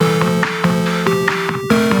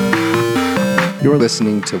You're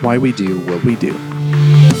listening to Why We Do What We Do.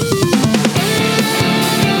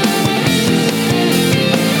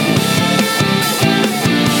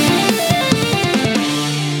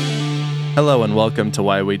 Hello and welcome to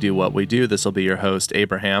Why We Do What We Do. This will be your host,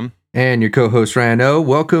 Abraham. And your co-host, Ryan O.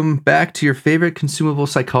 Welcome back to your favorite consumable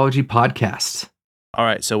psychology podcast. All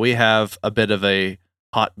right, so we have a bit of a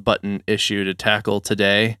hot button issue to tackle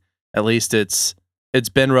today. At least it's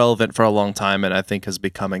been relevant for a long time and I think has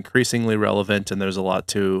become increasingly relevant, and there's a lot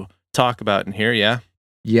to talk about in here, yeah?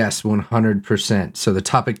 Yes, 100%. So the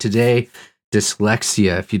topic today,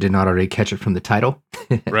 dyslexia, if you did not already catch it from the title.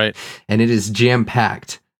 Right. And it is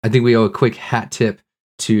jam-packed. I think we owe a quick hat tip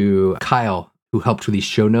to Kyle, who helped with these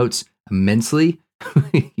show notes immensely.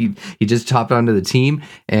 he just hopped onto the team.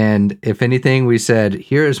 And if anything, we said,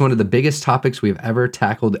 here is one of the biggest topics we've ever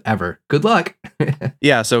tackled ever. Good luck.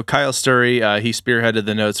 Yeah, so Kyle Sturry, he spearheaded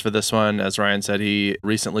the notes for this one. As Ryan said, he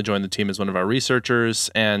recently joined the team as one of our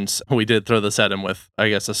researchers. And we did throw this at him with, I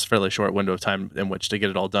guess, a fairly short window of time in which to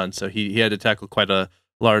get it all done. So he had to tackle quite a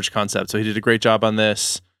large concept. So he did a great job on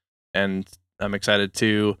this. And I'm excited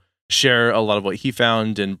to share a lot of what he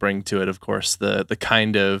found and bring to it, of course, the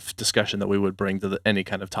kind of discussion that we would bring to any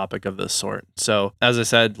kind of topic of this sort. So, as I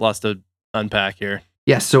said, lots to unpack here.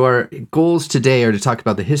 Yes, so our goals today are to talk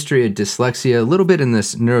about the history of dyslexia, a little bit in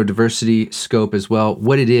this neurodiversity scope as well,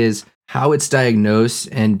 what it is, how it's diagnosed,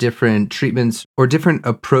 and different treatments or different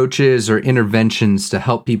approaches or interventions to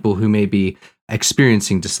help people who may be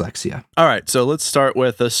experiencing dyslexia. All right, so let's start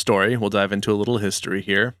with a story. We'll dive into a little history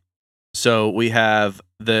here. So we have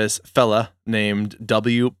this fella named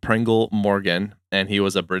W. Pringle Morgan, and he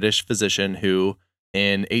was a British physician who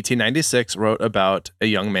in 1896 wrote about a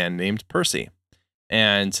young man named Percy.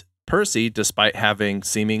 And Percy, despite having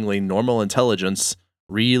seemingly normal intelligence,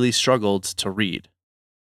 really struggled to read.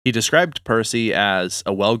 He described Percy as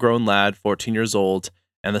a well-grown lad, 14 years old,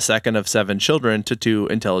 and the second of 7 children to 2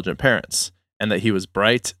 intelligent parents, and that he was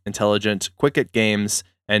bright, intelligent, quick at games,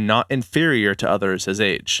 and not inferior to others his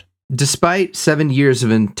age. Despite 7 years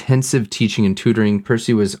of intensive teaching and tutoring,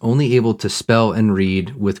 Percy was only able to spell and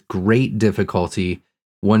read with great difficulty,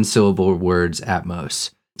 one-syllable words at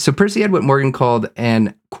most. So Percy had what Morgan called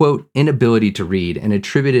an, quote, inability to read, and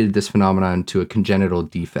attributed this phenomenon to a congenital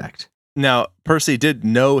defect. Now, Percy did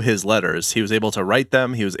know his letters. He was able to write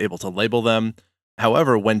them. He was able to label them.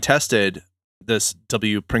 However, when tested, this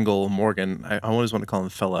W. Pringle Morgan, I always want to call him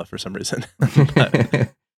fella for some reason,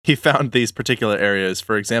 but he found these particular areas.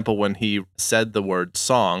 For example, when he said the word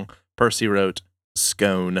song, Percy wrote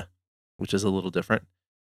scone, which is a little different.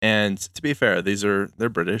 And to be fair, they're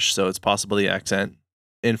British, so it's possible the accent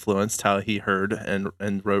influenced how he heard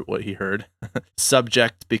and wrote what he heard.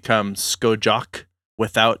 Subject becomes skojok,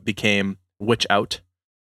 without became which out,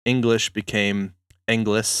 English became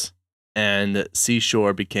Englis, and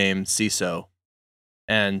seashore became seesaw.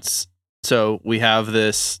 And so we have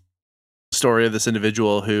this story of this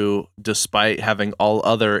individual who, despite having all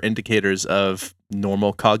other indicators of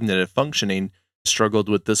normal cognitive functioning, struggled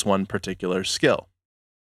with this one particular skill.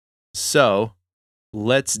 So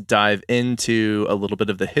let's dive into a little bit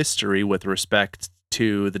of the history with respect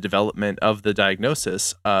to the development of the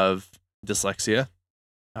diagnosis of dyslexia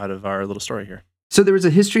out of our little story here. So there was a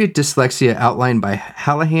history of dyslexia outlined by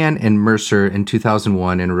Hallahan and Mercer in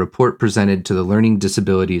 2001 in a report presented to the Learning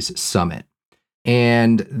Disabilities Summit.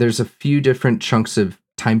 And there's a few different chunks of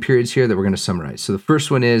time periods here that we're going to summarize. So the first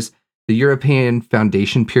one is the European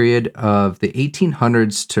Foundation period of the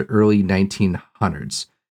 1800s to early 1900s.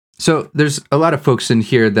 So there's a lot of folks in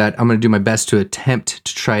here that I'm going to do my best to attempt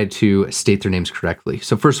to try to state their names correctly.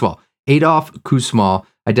 So first of all, Adolf Kussmaul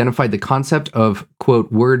identified the concept of,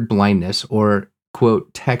 quote, word blindness or,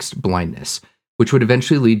 quote, text blindness, which would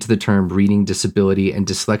eventually lead to the term reading disability and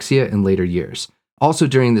dyslexia in later years. Also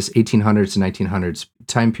during this 1800s to 1900s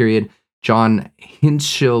time period, John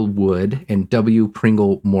Hinshelwood and W.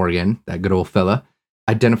 Pringle Morgan, that good old fella,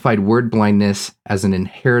 identified word blindness as an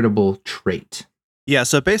inheritable trait. Yeah,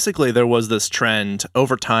 so basically there was this trend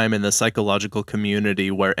over time in the psychological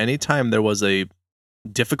community where anytime there was a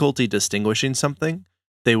difficulty distinguishing something,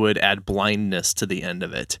 they would add blindness to the end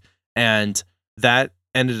of it. And that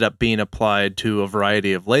ended up being applied to a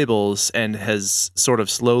variety of labels and has sort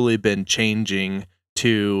of slowly been changing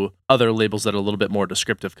to other labels that are a little bit more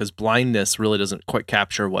descriptive, because blindness really doesn't quite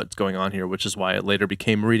capture what's going on here, which is why it later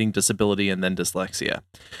became reading disability and then dyslexia.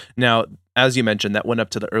 Now, as you mentioned, that went up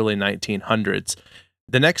to the early 1900s.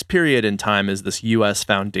 The next period in time is this U.S.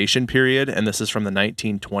 Foundation period, and this is from the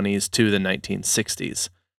 1920s to the 1960s.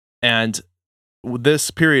 And this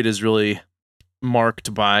period is really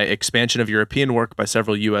marked by expansion of European work by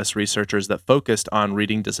several U.S. researchers that focused on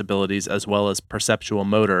reading disabilities as well as perceptual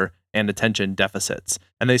motor and attention deficits.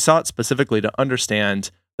 And they sought specifically to understand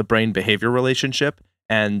the brain behavior relationship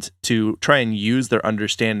and to try and use their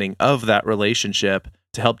understanding of that relationship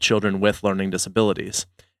to help children with learning disabilities.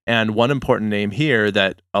 And one important name here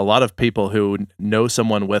that a lot of people who know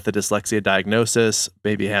someone with a dyslexia diagnosis,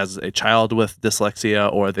 maybe has a child with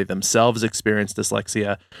dyslexia, or they themselves experience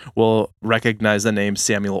dyslexia, will recognize the name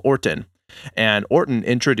Samuel Orton. And Orton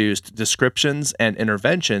introduced descriptions and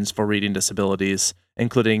interventions for reading disabilities,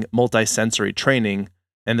 including multisensory training,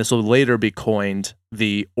 and this will later be coined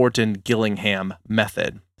the Orton-Gillingham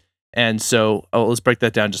method. And so let's break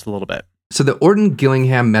that down just a little bit. So the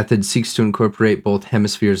Orton-Gillingham method seeks to incorporate both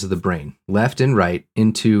hemispheres of the brain, left and right,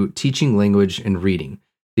 into teaching language and reading.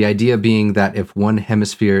 The idea being that if one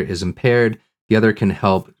hemisphere is impaired, the other can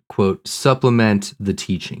help, quote, supplement the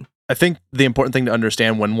teaching. I think the important thing to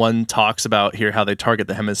understand when one talks about here how they target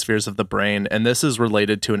the hemispheres of the brain, and this is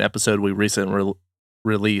related to an episode we recently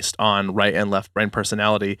released on right and left brain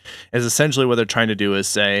personality, is essentially what they're trying to do is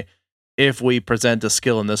say, if we present a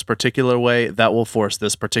skill in this particular way, that will force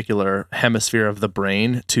this particular hemisphere of the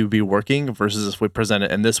brain to be working, versus if we present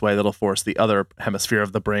it in this way, that'll force the other hemisphere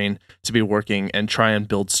of the brain to be working and try and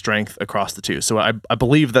build strength across the two. So I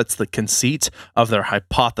believe that's the conceit of their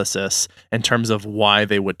hypothesis in terms of why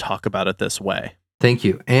they would talk about it this way. Thank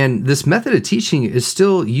you. And this method of teaching is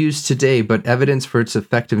still used today, but evidence for its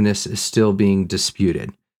effectiveness is still being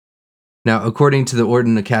disputed. Now, according to the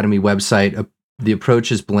Orton Academy website, the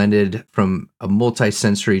approach is blended from a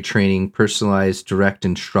multisensory training, personalized direct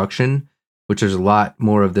instruction, which there's a lot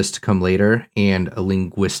more of this to come later, and a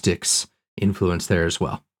linguistics influence there as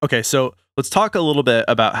well. Okay, so let's talk a little bit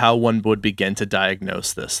about how one would begin to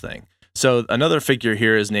diagnose this thing. So another figure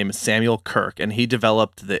here is named Samuel Kirk, and he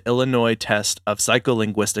developed the Illinois Test of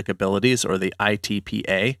Psycholinguistic Abilities, or the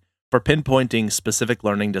ITPA, for pinpointing specific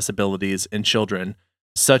learning disabilities in children,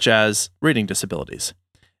 such as reading disabilities.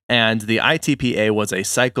 And the ITPA was a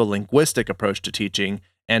psycholinguistic approach to teaching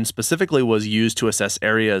and specifically was used to assess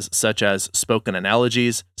areas such as spoken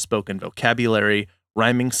analogies, spoken vocabulary,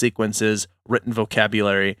 rhyming sequences, written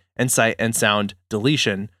vocabulary, and sight and sound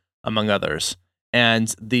deletion, among others.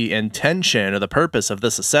 And the intention or the purpose of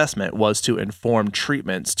this assessment was to inform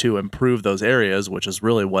treatments to improve those areas, which is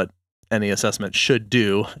really what any assessment should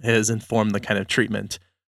do, is inform the kind of treatment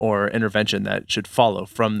or intervention that should follow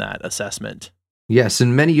from that assessment. Yes,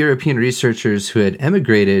 and many European researchers who had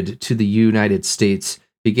emigrated to the United States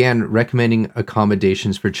began recommending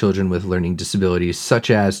accommodations for children with learning disabilities,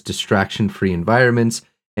 such as distraction-free environments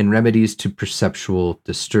and remedies to perceptual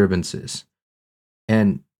disturbances.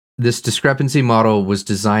 And this discrepancy model was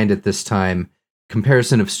designed at this time.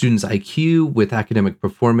 Comparison of students' IQ with academic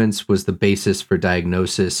performance was the basis for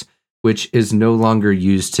diagnosis, which is no longer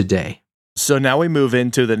used today. So now we move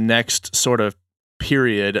into the next sort of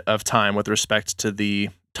period of time with respect to the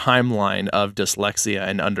timeline of dyslexia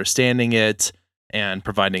and understanding it and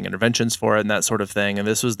providing interventions for it and that sort of thing. And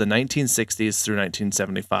this was the 1960s through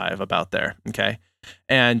 1975, about there. Okay.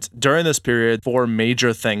 And during this period, 4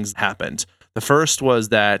 major things happened. The first was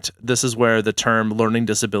that this is where the term learning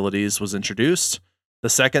disabilities was introduced. The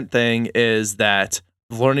second thing is that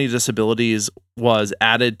learning disabilities was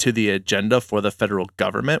added to the agenda for the federal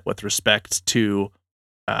government with respect to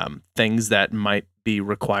things that might be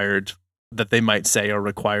required, that they might say are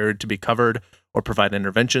required to be covered or provide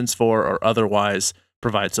interventions for or otherwise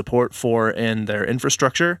provide support for in their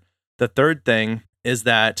infrastructure. The third thing is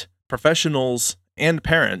that professionals and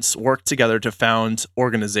parents work together to found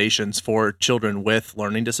organizations for children with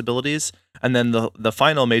learning disabilities. And then the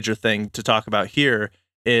final major thing to talk about here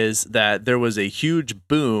is that there was a huge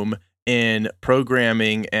boom in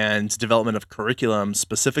programming and development of curriculum,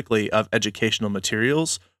 specifically of educational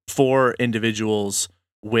materials for individuals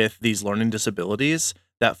with these learning disabilities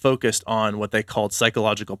that focused on what they called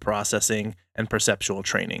psychological processing and perceptual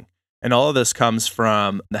training. And all of this comes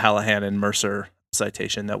from the Hallahan and Mercer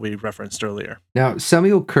citation that we referenced earlier. Now,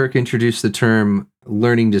 Samuel Kirk introduced the term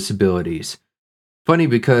learning disabilities. Funny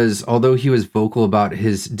because although he was vocal about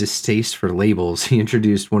his distaste for labels, he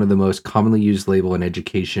introduced one of the most commonly used label in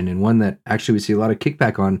education, and one that actually we see a lot of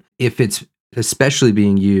kickback on if it's especially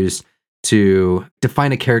being used to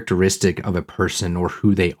define a characteristic of a person or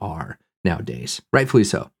who they are nowadays. Rightfully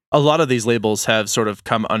so. A lot of these labels have sort of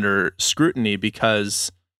come under scrutiny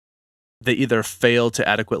because they either fail to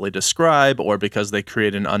adequately describe or because they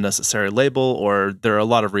create an unnecessary label, or there are a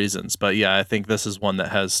lot of reasons. But yeah, I think this is one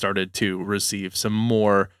that has started to receive some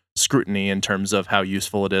more scrutiny in terms of how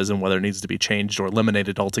useful it is and whether it needs to be changed or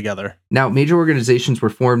eliminated altogether. Now, major organizations were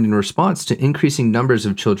formed in response to increasing numbers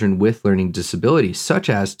of children with learning disabilities, such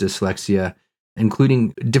as dyslexia,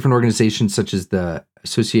 including different organizations such as the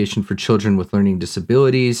Association for Children with Learning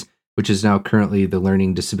Disabilities, which is now currently the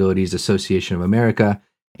Learning Disabilities Association of America,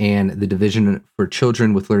 and the Division for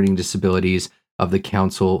Children with Learning Disabilities of the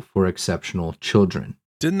Council for Exceptional Children.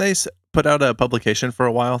 Didn't they put out a publication for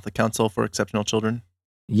a while, the Council for Exceptional Children?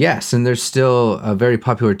 Yes, and there's still a very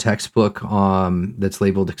popular textbook that's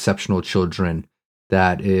labeled Exceptional Children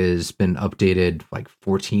that has been updated like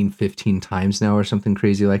 14, 15 times now or something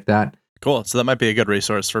crazy like that. Cool. So that might be a good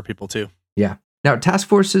resource for people too. Yeah. Now, task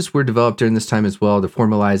forces were developed during this time as well to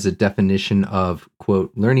formalize a definition of,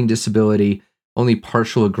 quote, learning disability. Only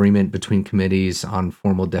partial agreement between committees on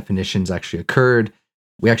formal definitions actually occurred.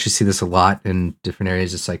 We actually see this a lot in different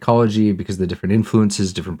areas of psychology because of the different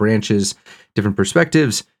influences, different branches, different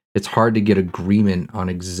perspectives. It's hard to get agreement on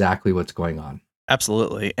exactly what's going on.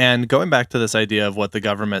 Absolutely. And going back to this idea of what the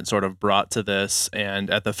government sort of brought to this and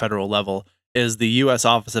at the federal level is the U.S.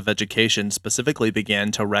 Office of Education specifically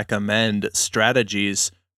began to recommend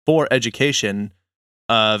strategies for education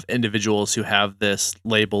of individuals who have this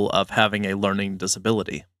label of having a learning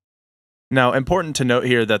disability. Now, important to note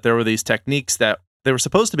here that there were these techniques that they were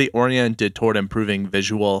supposed to be oriented toward improving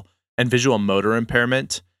visual and visual motor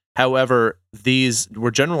impairment. However, these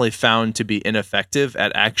were generally found to be ineffective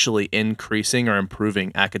at actually increasing or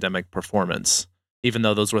improving academic performance, even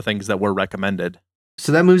though those were things that were recommended.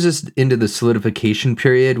 So that moves us into the solidification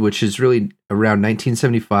period, which is really around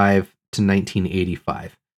 1975 to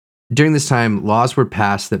 1985. During this time, laws were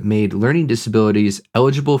passed that made learning disabilities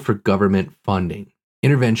eligible for government funding.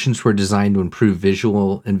 Interventions were designed to improve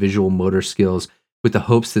visual and visual motor skills with the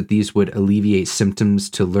hopes that these would alleviate symptoms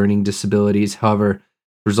to learning disabilities. However,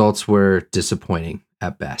 results were disappointing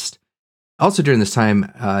at best. Also during this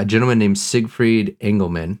time, a gentleman named Siegfried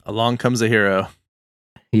Engelmann, Along comes a hero.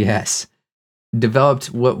 yes,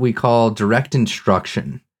 developed what we call direct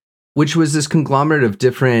instruction, which was this conglomerate of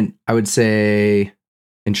different, I would say,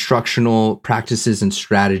 instructional practices and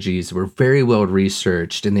strategies that were very well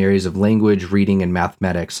researched in the areas of language, reading, and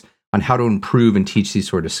mathematics on how to improve and teach these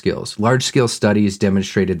sort of skills. Large-scale studies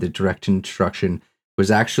demonstrated that direct instruction was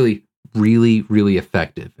actually really, really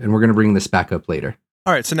effective. And we're going to bring this back up later.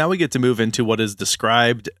 All right, so now we get to move into what is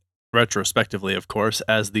described, retrospectively, of course,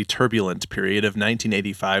 as the turbulent period of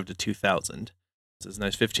 1985 to 2000. This is a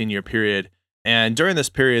nice 15-year period. And during this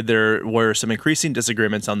period, there were some increasing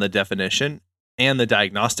disagreements on the definition and the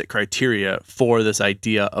diagnostic criteria for this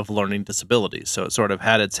idea of learning disabilities. So it sort of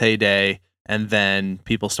had its heyday, and then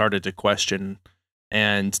people started to question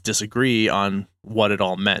and disagree on what it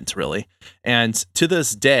all meant, really. And to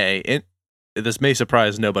this day, this may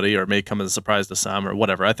surprise nobody or may come as a surprise to some or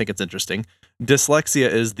whatever. I think it's interesting. Dyslexia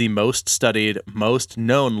is the most studied, most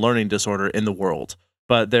known learning disorder in the world,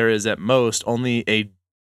 but there is at most only a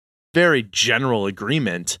very general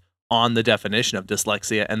agreement on the definition of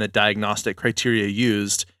dyslexia and the diagnostic criteria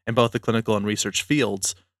used in both the clinical and research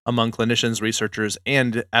fields among clinicians, researchers,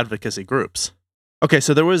 and advocacy groups. Okay,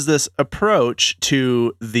 so there was this approach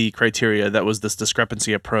to the criteria that was this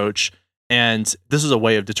discrepancy approach, and this was a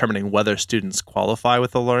way of determining whether students qualify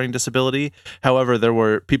with a learning disability. However, there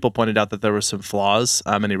were people pointed out that there were some flaws.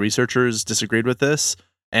 Many researchers disagreed with this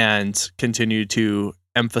and continued to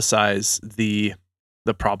emphasize the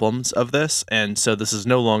problems of this, and so this is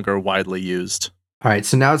no longer widely used. All right,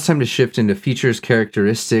 so now it's time to shift into features,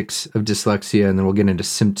 characteristics of dyslexia, and then we'll get into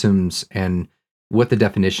symptoms and what the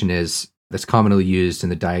definition is that's commonly used in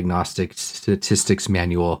the Diagnostic Statistics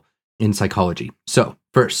Manual in psychology. So,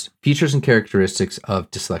 first, features and characteristics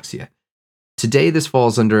of dyslexia. Today, this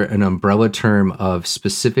falls under an umbrella term of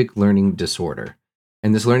specific learning disorder,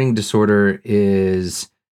 and this learning disorder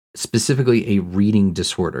is specifically a reading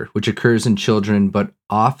disorder, which occurs in children but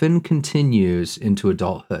often continues into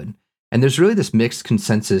adulthood. And there's really this mixed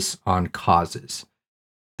consensus on causes.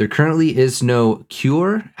 There currently is no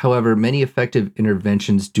cure. However, many effective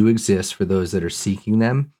interventions do exist for those that are seeking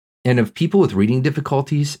them. And of people with reading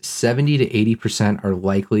difficulties, 70 to 80% are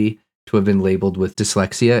likely to have been labeled with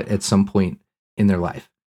dyslexia at some point in their life.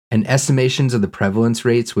 And estimations of the prevalence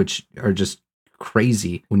rates, which are just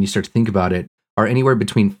crazy when you start to think about it, are anywhere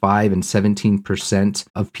between 5 and 17%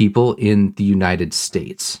 of people in the United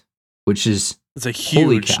States, which is it's a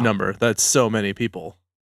huge number. That's so many people.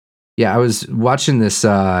 Yeah, I was watching this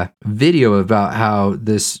video about how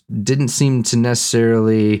this didn't seem to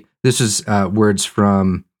necessarily... This was words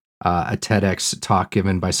from a TEDx talk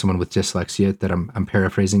given by someone with dyslexia that I'm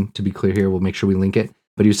paraphrasing. To be clear here, we'll make sure we link it.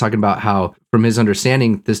 But he was talking about how, from his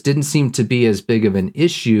understanding, this didn't seem to be as big of an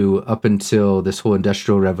issue up until this whole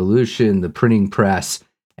Industrial Revolution, the printing press,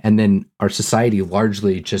 and then our society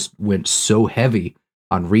largely just went so heavy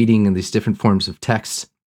on reading and these different forms of text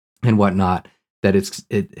and whatnot that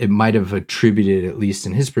it might have attributed, at least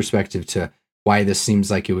in his perspective, to why this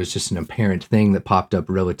seems like it was just an apparent thing that popped up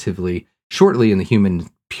relatively shortly in the human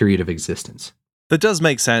period of existence. That does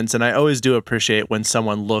make sense, and I always do appreciate when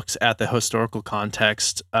someone looks at the historical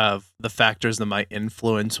context of the factors that might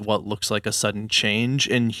influence what looks like a sudden change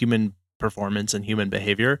in human performance and human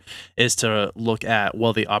behavior, is to look at,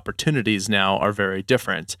 well, the opportunities now are very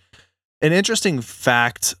different. An interesting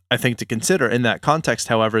fact, I think, to consider in that context,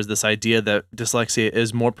 however, is this idea that dyslexia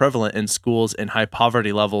is more prevalent in schools in high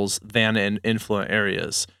poverty levels than in affluent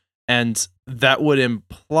areas. And that would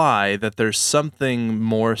imply that there's something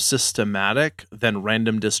more systematic than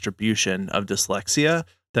random distribution of dyslexia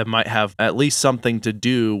that might have at least something to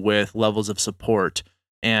do with levels of support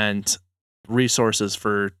and resources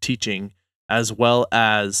for teaching, as well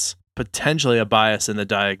as potentially a bias in the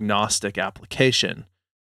diagnostic application.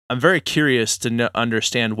 I'm very curious to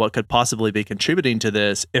understand what could possibly be contributing to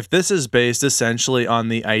this. If this is based essentially on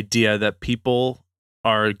the idea that people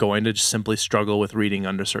are going to just simply struggle with reading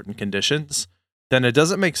under certain conditions, then it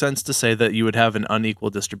doesn't make sense to say that you would have an unequal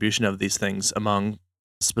distribution of these things among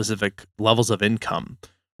specific levels of income,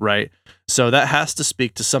 right? So that has to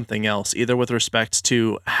speak to something else, either with respect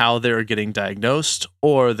to how they're getting diagnosed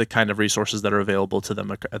or the kind of resources that are available to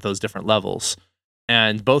them at those different levels.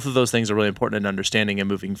 And both of those things are really important in understanding and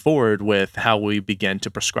moving forward with how we begin to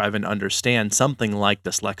prescribe and understand something like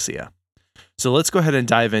dyslexia. So let's go ahead and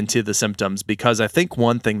dive into the symptoms, because I think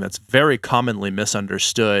one thing that's very commonly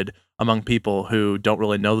misunderstood among people who don't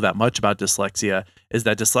really know that much about dyslexia is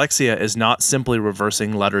that dyslexia is not simply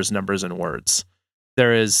reversing letters, numbers, and words.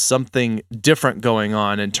 There is something different going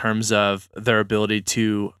on in terms of their ability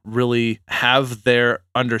to really have their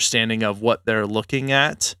understanding of what they're looking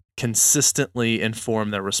at consistently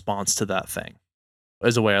inform their response to that thing,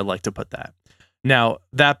 is a way I'd like to put that. Now,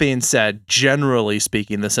 that being said, generally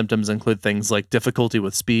speaking, the symptoms include things like difficulty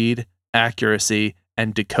with speed, accuracy,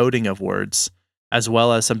 and decoding of words, as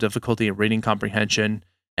well as some difficulty in reading comprehension,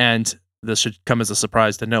 and this should come as a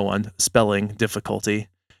surprise to no one, spelling difficulty.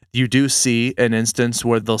 You do see an instance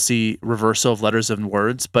where they'll see reversal of letters and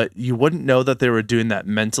words, but you wouldn't know that they were doing that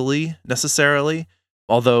mentally necessarily,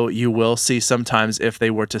 although you will see sometimes if they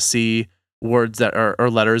were to see words that are, or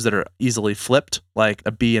letters that are easily flipped, like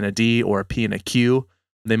a B and a D or a P and a Q,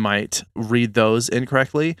 they might read those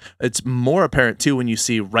incorrectly. It's more apparent too when you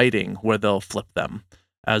see writing where they'll flip them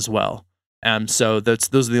as well. And so those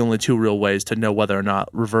are the only two real ways to know whether or not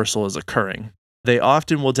reversal is occurring. They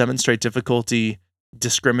often will demonstrate difficulty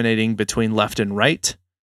discriminating between left and right.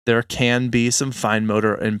 There can be some fine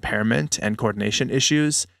motor impairment and coordination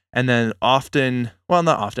issues. And then often, well,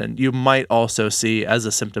 not often, you might also see as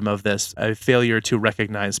a symptom of this a failure to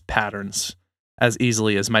recognize patterns as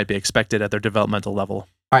easily as might be expected at their developmental level.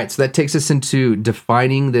 All right, so that takes us into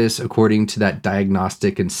defining this according to that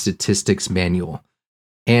Diagnostic and Statistics Manual.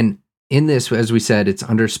 And in this, as we said, it's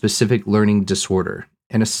under specific learning disorder.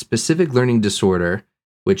 And a specific learning disorder,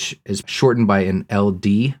 which is shortened by an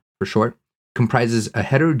LD for short, comprises a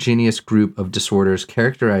heterogeneous group of disorders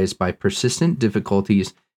characterized by persistent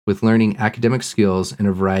difficulties with learning academic skills in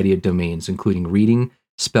a variety of domains, including reading,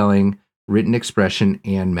 spelling, written expression,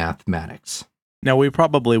 and mathematics. Now, we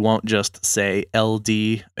probably won't just say LD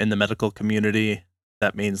in the medical community.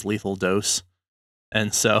 That means lethal dose.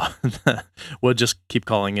 And so we'll just keep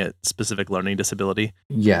calling it specific learning disability.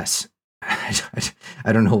 Yes.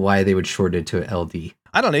 I don't know why they would short it to LD.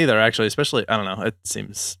 I don't either, actually, especially, I don't know, it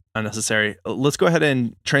seems unnecessary. Let's go ahead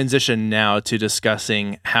and transition now to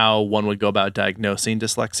discussing how one would go about diagnosing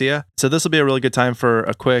dyslexia. So this will be a really good time for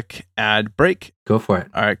a quick ad break. Go for it.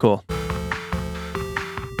 All right, cool.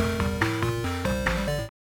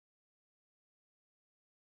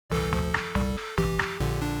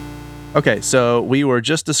 Okay, so we were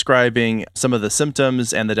just describing some of the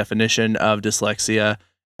symptoms and the definition of dyslexia,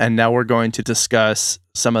 and now we're going to discuss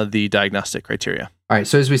some of the diagnostic criteria. All right,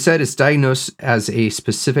 so as we said, it's diagnosed as a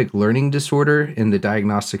specific learning disorder in the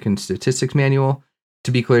Diagnostic and Statistics Manual.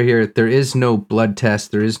 To be clear here, there is no blood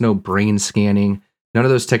test, there is no brain scanning. None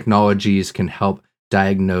of those technologies can help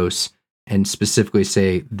diagnose and specifically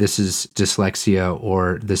say this is dyslexia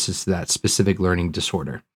or this is that specific learning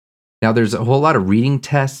disorder. Now, there's a whole lot of reading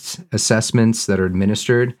tests, assessments that are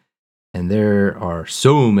administered, and there are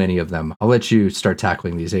so many of them. I'll let you start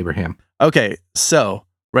tackling these, Abraham. Okay, so,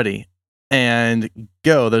 ready. And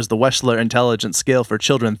go, there's the Wechsler Intelligence Scale for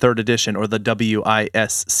Children, 3rd edition, or the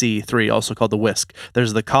WISC3, also called the WISC.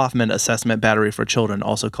 There's the Kaufman Assessment Battery for Children,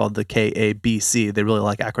 also called the KABC. They really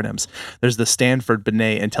like acronyms. There's the Stanford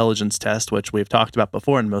Binet Intelligence Test, which we've talked about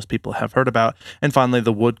before and most people have heard about. And finally,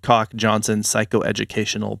 the Woodcock-Johnson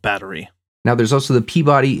Psychoeducational Battery. Now, there's also the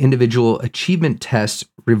Peabody Individual Achievement Test,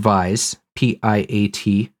 REVISE,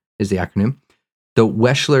 PIAT is the acronym. The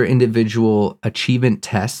Wechsler Individual Achievement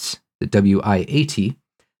Tests, the WIAT,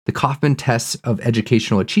 the Kaufman Tests of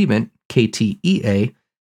Educational Achievement, KTEA,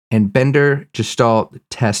 and Bender Gestalt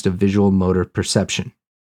Test of Visual Motor Perception.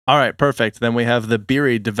 All right, perfect. Then we have the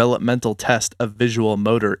Beery Developmental Test of Visual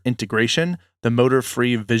Motor Integration, the Motor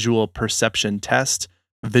Free Visual Perception Test,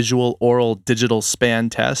 Visual Oral Digital Span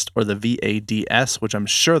Test, or the VADS, which I'm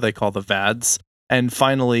sure they call the VADS, and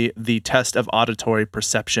finally, the Test of Auditory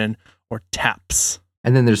Perception, or TAPS.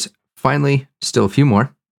 And then there's finally still a few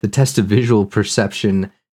more. The Test of Visual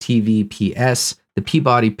Perception, TVPS, the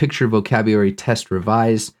Peabody Picture Vocabulary Test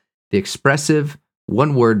Revised, the Expressive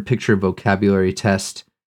One-Word Picture Vocabulary Test,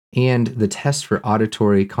 and the Test for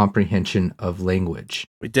Auditory Comprehension of Language.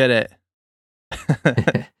 We did it.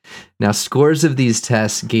 Now, scores of these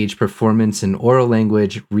tests gauge performance in oral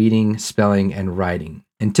language, reading, spelling, and writing.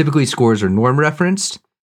 And typically scores are norm referenced.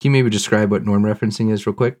 Can you maybe describe what norm referencing is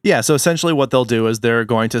real quick? Yeah, so essentially what they'll do is they're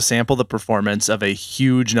going to sample the performance of a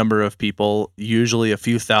huge number of people, usually a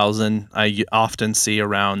few thousand. I often see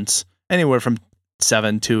around anywhere from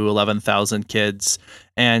 7 to 11,000 kids,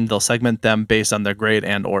 and they'll segment them based on their grade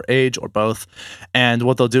and or age or both. And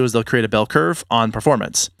what they'll do is they'll create a bell curve on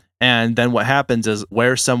performance. And then what happens is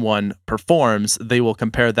where someone performs, they will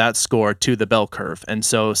compare that score to the bell curve. And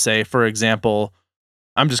so say, for example,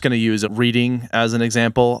 I'm just going to use reading as an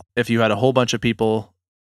example. If you had a whole bunch of people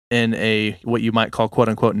in a what you might call quote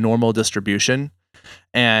unquote normal distribution,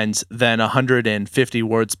 and then 150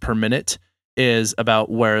 words per minute is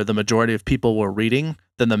about where the majority of people were reading,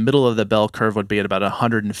 then the middle of the bell curve would be at about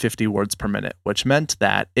 150 words per minute, which meant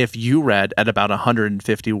that if you read at about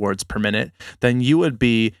 150 words per minute, then you would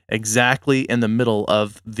be exactly in the middle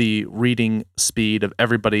of the reading speed of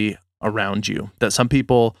everybody around you. That some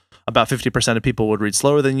people, about 50% of people would read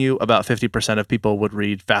slower than you, about 50% of people would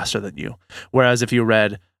read faster than you. Whereas if you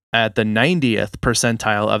read at the 90th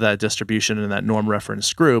percentile of that distribution in that norm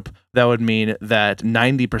reference group, that would mean that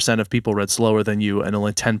 90% of people read slower than you and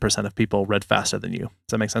only 10% of people read faster than you. Does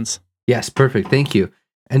that make sense? Yes, perfect. Thank you.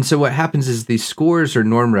 And so what happens is these scores are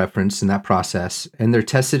norm referenced in that process, and they're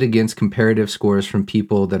tested against comparative scores from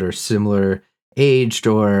people that are similar aged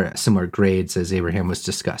or similar grades, as Abraham was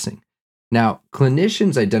discussing. Now,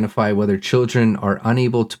 clinicians identify whether children are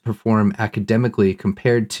unable to perform academically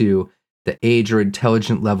compared to the age or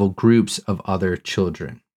intelligent level groups of other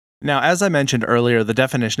children. Now, as I mentioned earlier, the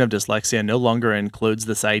definition of dyslexia no longer includes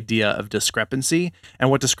this idea of discrepancy.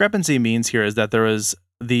 And what discrepancy means here is that there is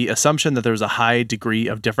the assumption that there's a high degree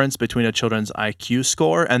of difference between a children's IQ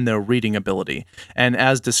score and their reading ability. And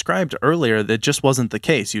as described earlier, that just wasn't the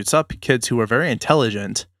case. You saw kids who were very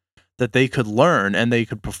intelligent, that they could learn and they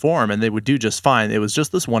could perform and they would do just fine. It was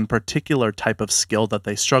just this one particular type of skill that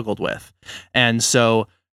they struggled with. And so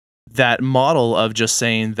that model of just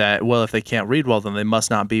saying that, well, if they can't read well, then they must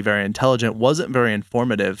not be very intelligent wasn't very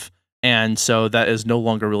informative. And so that is no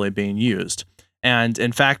longer really being used. And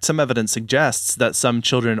in fact, some evidence suggests that some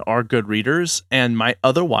children are good readers and might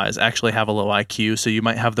otherwise actually have a low IQ. So you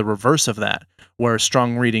might have the reverse of that, where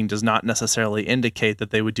strong reading does not necessarily indicate that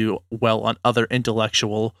they would do well on other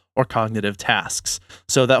intellectual or cognitive tasks.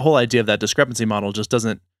 So that whole idea of that discrepancy model just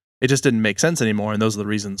didn't make sense anymore. And those are the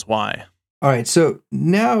reasons why. All right, so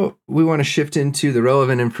now we want to shift into the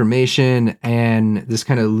relevant information and this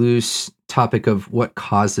kind of loose topic of what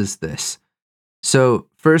causes this. So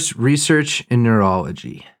first, research in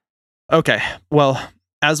neurology. Okay, well,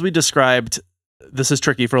 as we described, this is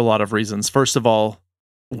tricky for a lot of reasons. First of all,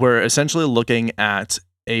 we're essentially looking at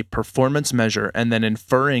a performance measure and then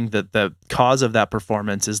inferring that the cause of that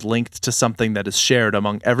performance is linked to something that is shared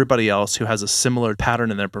among everybody else who has a similar pattern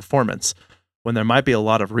in their performance, when there might be a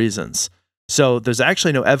lot of reasons. So there's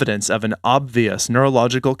actually no evidence of an obvious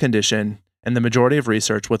neurological condition in the majority of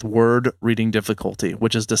research with word reading difficulty,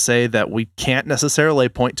 which is to say that we can't necessarily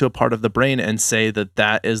point to a part of the brain and say that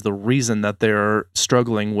that is the reason that they're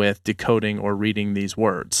struggling with decoding or reading these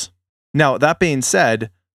words. Now, that being said,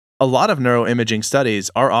 a lot of neuroimaging studies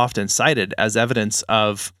are often cited as evidence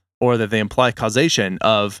of, or that they imply causation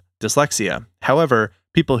of, dyslexia. However,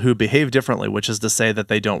 people who behave differently, which is to say that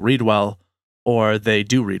they don't read well or they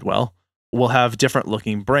do read well, will have different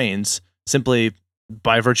looking brains simply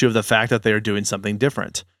by virtue of the fact that they are doing something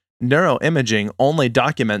different. neuroimaging only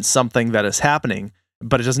documents something that is happening,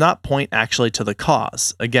 but it does not point actually to the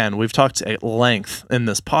cause. Again, we've talked at length in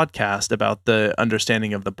this podcast about the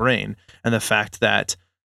understanding of the brain and the fact that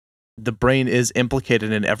the brain is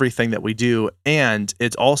implicated in everything that we do, and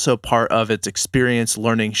it's also part of its experience,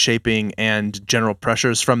 learning, shaping, and general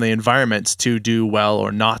pressures from the environment to do well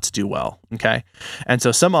or not do well, okay? And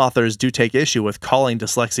so some authors do take issue with calling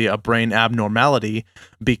dyslexia a brain abnormality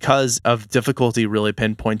because of difficulty really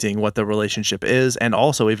pinpointing what the relationship is, and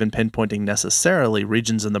also even pinpointing necessarily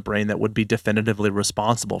regions in the brain that would be definitively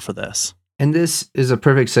responsible for this. And this is a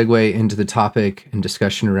perfect segue into the topic and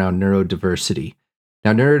discussion around neurodiversity.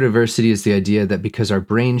 Now, neurodiversity is the idea that because our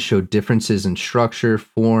brains show differences in structure,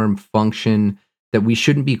 form, function, that we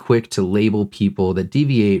shouldn't be quick to label people that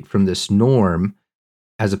deviate from this norm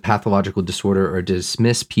as a pathological disorder or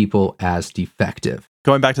dismiss people as defective.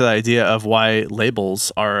 Going back to the idea of why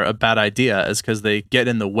labels are a bad idea is because they get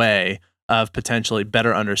in the way of potentially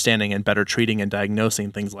better understanding and better treating and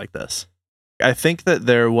diagnosing things like this. I think that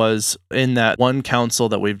there was, in that one council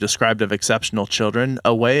that we've described of exceptional children,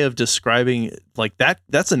 a way of describing like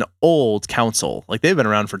that's an old council. Like they've been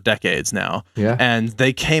around for decades now. Yeah. And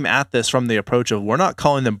they came at this from the approach of, we're not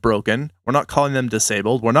calling them broken. We're not calling them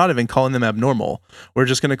disabled. We're not even calling them abnormal. We're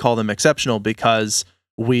just going to call them exceptional because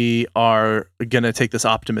we are going to take this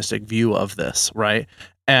optimistic view of this, right?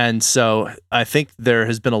 And so I think there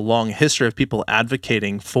has been a long history of people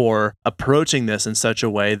advocating for approaching this in such a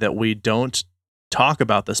way that we don't talk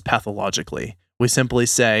about this pathologically. We simply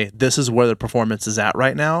say, this is where the performance is at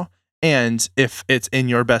right now. And if it's in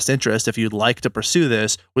your best interest, if you'd like to pursue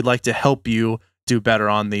this, we'd like to help you do better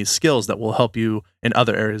on these skills that will help you in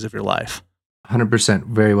other areas of your life. 100%.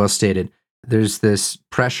 Very well stated. There's this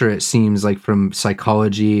pressure, it seems like, from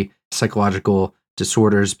psychology, psychological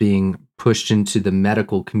disorders being pushed into the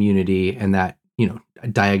medical community, and that,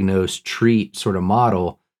 diagnose, treat sort of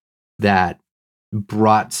model that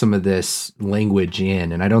brought some of this language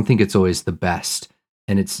in. And I don't think it's always the best.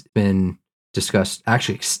 And it's been discussed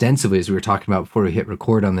actually extensively, as we were talking about before we hit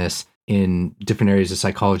record on this, in different areas of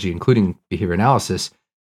psychology, including behavior analysis,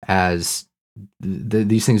 as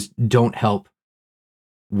these things don't help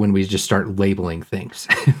when we just start labeling things.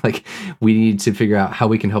 Like, we need to figure out how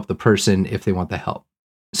we can help the person if they want the help.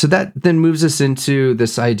 So that then moves us into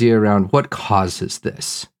this idea around what causes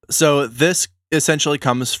this. So this essentially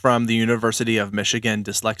comes from the University of Michigan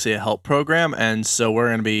Dyslexia Help Program. And so we're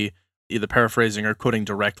going to be either paraphrasing or quoting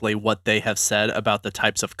directly what they have said about the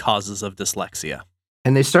types of causes of dyslexia.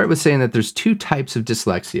 And they start with saying that there's two types of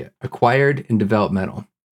dyslexia, acquired and developmental.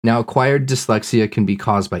 Now, acquired dyslexia can be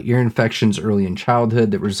caused by ear infections early in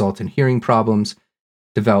childhood that result in hearing problems.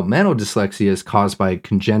 Developmental dyslexia is caused by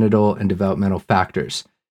congenital and developmental factors.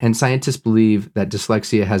 And scientists believe that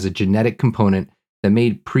dyslexia has a genetic component that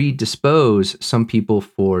may predispose some people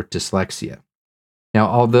for dyslexia. Now,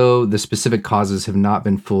 although the specific causes have not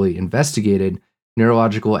been fully investigated,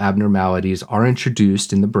 neurological abnormalities are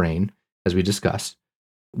introduced in the brain, as we discussed,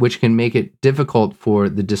 which can make it difficult for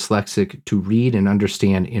the dyslexic to read and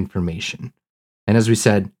understand information. And as we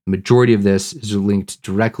said, the majority of this is linked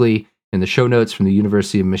directly in the show notes from the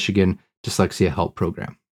University of Michigan Dyslexia Help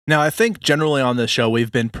Program. Now, I think generally on this show,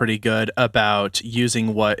 we've been pretty good about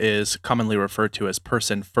using what is commonly referred to as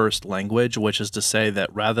person-first language, which is to say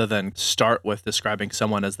that rather than start with describing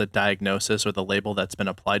someone as the diagnosis or the label that's been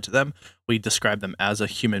applied to them, we describe them as a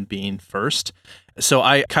human being first. So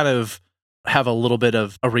I kind of have a little bit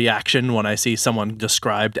of a reaction when I see someone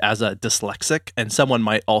described as a dyslexic, and someone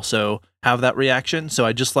might also have that reaction. So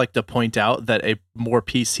I just like to point out that a more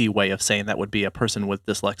PC way of saying that would be a person with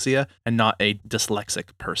dyslexia and not a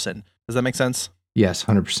dyslexic person. Does that make sense? Yes,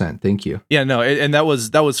 100%. Thank you. Yeah, no, and that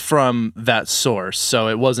was from that source. So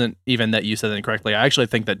it wasn't even that you said that incorrectly. I actually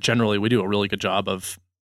think that generally we do a really good job of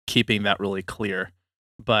keeping that really clear.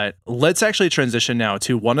 But let's actually transition now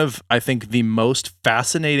to one of, I think, the most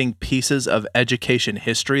fascinating pieces of education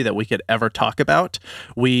history that we could ever talk about.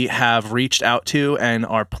 We have reached out to and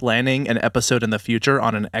are planning an episode in the future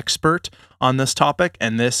on an expert on this topic,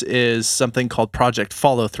 and this is something called Project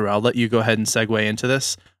Follow Through. I'll let you go ahead and segue into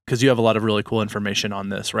this, because you have a lot of really cool information on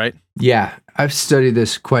this, right? Yeah, I've studied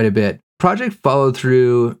this quite a bit. Project Follow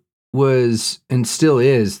Through was and still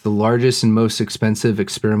is the largest and most expensive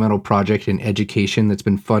experimental project in education that's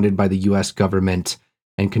been funded by the US government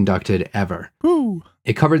and conducted ever. Woo.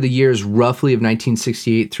 It covered the years roughly of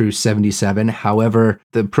 1968 through 77. However,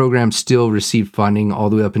 the program still received funding all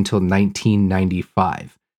the way up until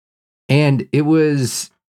 1995. And it was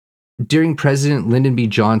during President Lyndon B.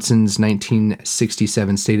 Johnson's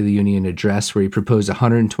 1967 State of the Union address, where he proposed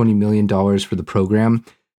 $120 million for the program,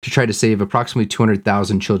 to try to save approximately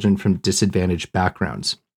 200,000 children from disadvantaged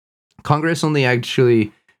backgrounds. Congress only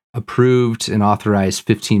actually approved and authorized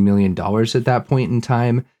 $15 million at that point in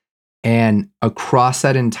time. And across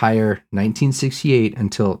that entire 1968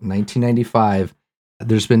 until 1995,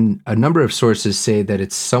 there's been a number of sources say that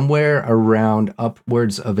it's somewhere around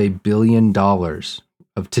upwards of $1 billion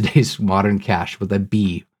of today's modern cash with a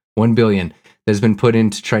B, 1 billion, that's been put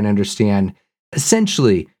into trying to understand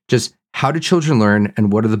essentially just how do children learn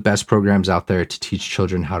and what are the best programs out there to teach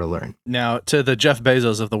children how to learn. Now, to the Jeff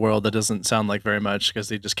Bezos of the world, that doesn't sound like very much because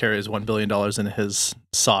he just carries $1 billion in his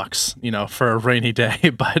socks, for a rainy day.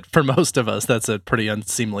 But for most of us, that's a pretty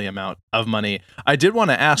unseemly amount of money. I did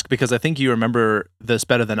want to ask, because I think you remember this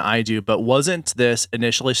better than I do, but wasn't this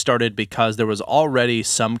initially started because there was already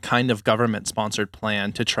some kind of government-sponsored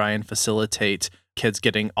plan to try and facilitate kids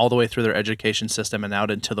getting all the way through their education system and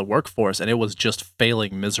out into the workforce, and it was just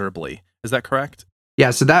failing miserably. Is that correct?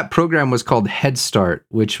 Yeah, so that program was called Head Start,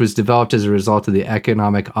 which was developed as a result of the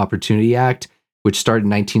Economic Opportunity Act, which started in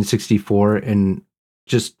 1964 and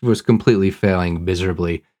just was completely failing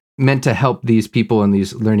miserably, meant to help these people in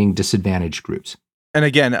these learning disadvantaged groups. And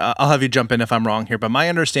again, I'll have you jump in if I'm wrong here, but my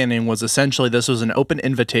understanding was essentially this was an open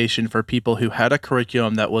invitation for people who had a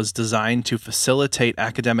curriculum that was designed to facilitate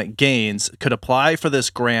academic gains, could apply for this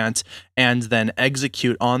grant and then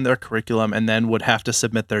execute on their curriculum, and then would have to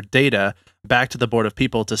submit their data back to the Board of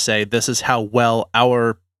People to say, this is how well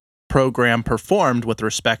our program performed with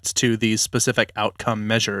respect to these specific outcome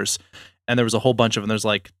measures. And there was a whole bunch of them. There's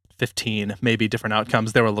like 15 maybe different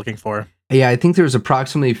outcomes they were looking for. Yeah, I think there was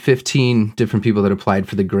approximately 15 different people that applied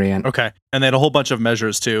for the grant. Okay. And they had a whole bunch of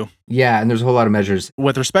measures too. Yeah, and there's a whole lot of measures.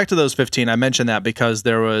 With respect to those 15, I mentioned that because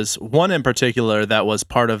there was one in particular that was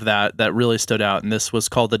part of that really stood out, and this was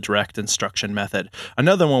called the direct instruction method.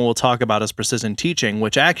 Another one we'll talk about is precision teaching,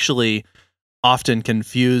 which actually often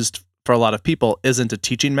confused for a lot of people isn't a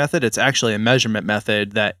teaching method. It's actually a measurement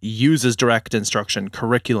method that uses direct instruction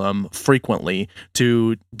curriculum frequently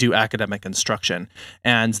to do academic instruction.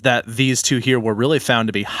 And that these two here were really found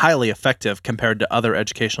to be highly effective compared to other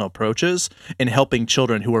educational approaches in helping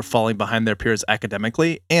children who were falling behind their peers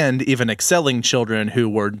academically, and even excelling children who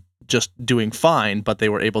were just doing fine, but they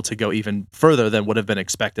were able to go even further than would have been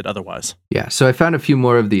expected otherwise. Yeah, so I found a few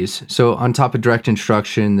more of these. So on top of direct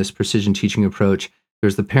instruction, this precision teaching approach,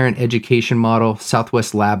 there's the parent education model,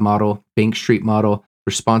 Southwest Lab model, Bank Street model,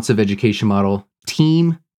 responsive education model,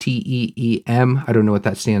 TEAM, TEEM, I don't know what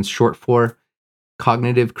that stands short for,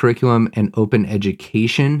 cognitive curriculum, and open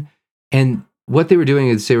education. And what they were doing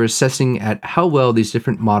is they were assessing at how well these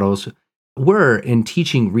different models were in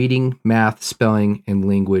teaching reading, math, spelling, and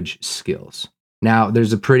language skills. Now,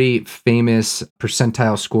 there's a pretty famous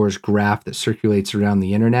percentile scores graph that circulates around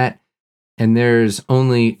the internet, and there's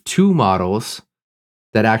only 2 models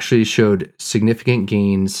that actually showed significant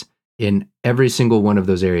gains in every single one of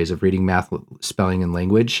those areas of reading, math, spelling, and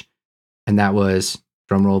language. And that was,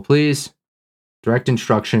 drumroll please, direct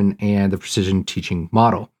instruction and the precision teaching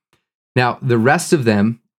model. Now, the rest of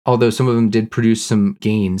them, although some of them did produce some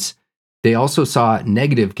gains, they also saw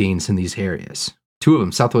negative gains in these areas. 2 of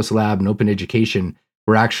them, Southwest Lab and Open Education,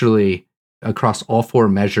 were actually across all 4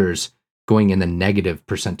 measures going in the negative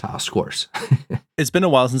percentile scores. It's been a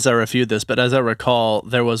while since I reviewed this, but as I recall,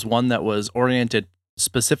 there was one that was oriented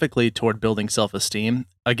specifically toward building self-esteem.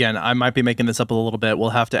 Again, I might be making this up a little bit.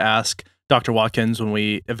 We'll have to ask Dr. Watkins when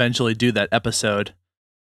we eventually do that episode.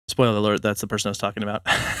 Spoiler alert, that's the person I was talking about.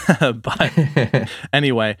 But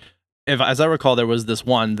anyway, as I recall, there was this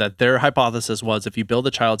one that their hypothesis was if you build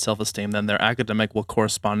a child's self-esteem, then their academic will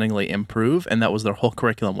correspondingly improve. And that was their whole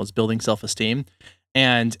curriculum, was building self-esteem.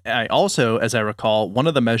 And I also, as I recall, one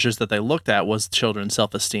of the measures that they looked at was children's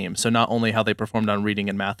self-esteem. So not only how they performed on reading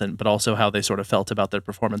and math, but also how they sort of felt about their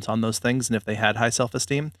performance on those things and if they had high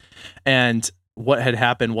self-esteem. And what had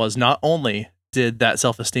happened was not only did that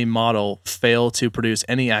self-esteem model fail to produce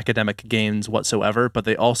any academic gains whatsoever, but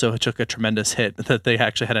they also took a tremendous hit that they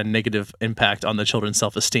actually had a negative impact on the children's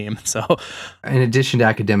self-esteem. So in addition to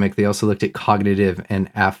academic, they also looked at cognitive and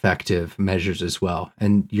affective measures as well.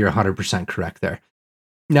 And you're 100% correct there.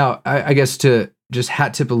 Now, I guess to just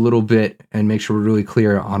hat tip a little bit and make sure we're really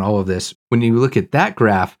clear on all of this, when you look at that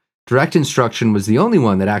graph, direct instruction was the only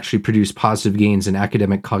one that actually produced positive gains in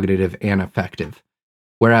academic, cognitive, and affective.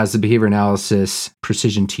 Whereas the behavior analysis,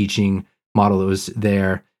 precision teaching model that was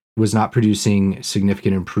there was not producing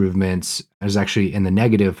significant improvements. It was actually in the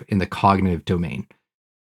negative in the cognitive domain.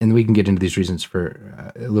 And we can get into these reasons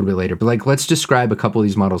for a little bit later. But let's describe a couple of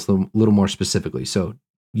these models a little more specifically. So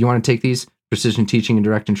you want to take these? precision teaching and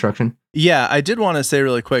direct instruction? Yeah, I did want to say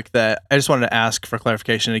really quick that I just wanted to ask for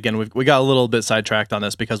clarification. Again, we got a little bit sidetracked on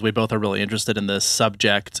this because we both are really interested in this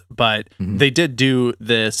subject, but they did do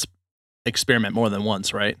this experiment more than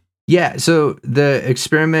once, right? Yeah, so the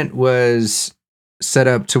experiment was set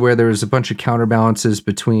up to where there was a bunch of counterbalances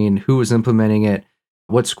between who was implementing it,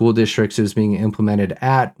 what school districts it was being implemented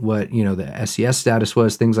at, what, the SES status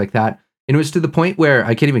was, things like that. And it was to the point where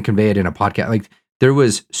I can't even convey it in a podcast. Like, there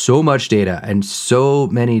was so much data and so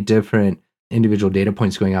many different individual data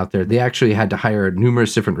points going out there. They actually had to hire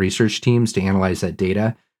numerous different research teams to analyze that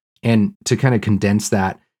data and to kind of condense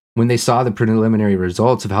that. When they saw the preliminary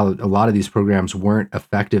results of how a lot of these programs weren't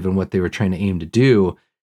effective in what they were trying to aim to do,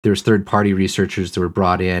 there's third-party researchers that were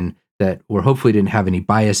brought in that were hopefully didn't have any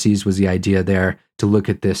biases, was the idea there, to look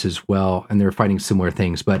at this as well. And they were finding similar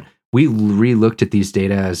things. But we re-looked at these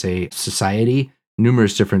data as a society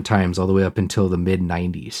numerous different times all the way up until the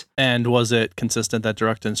mid-90s. And was it consistent that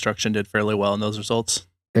direct instruction did fairly well in those results?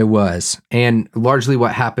 It was. And largely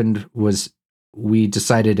what happened was we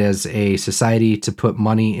decided as a society to put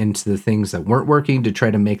money into the things that weren't working to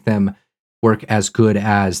try to make them work as good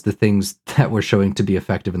as the things that were showing to be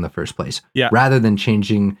effective in the first place. Yeah. Rather than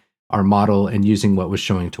changing our model and using what was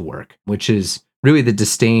showing to work, which is really the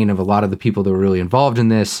disdain of a lot of the people that were really involved in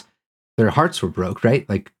this. Their hearts were broke, right?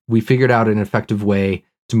 Like, we figured out an effective way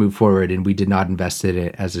to move forward and we did not invest in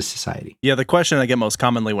it as a society. Yeah, the question I get most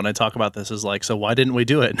commonly when I talk about this is like, so why didn't we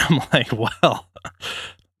do it? And I'm like, well,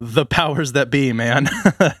 the powers that be, man.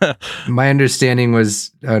 My understanding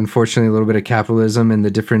was, unfortunately, a little bit of capitalism and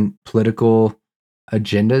the different political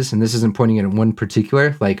agendas. And this isn't pointing at one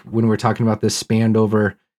particular. Like, when we're talking about this spanned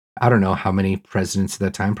over, I don't know how many presidents at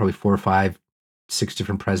that time, probably 4 or 5, 6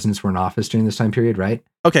 different presidents were in office during this time period, right?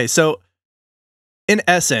 Okay, so in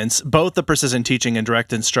essence, both the precision teaching and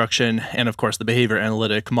direct instruction and, of course, the behavior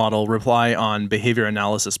analytic model rely on behavior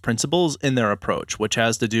analysis principles in their approach, which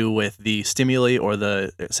has to do with the stimuli or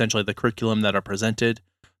essentially the curriculum that are presented,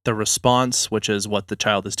 the response, which is what the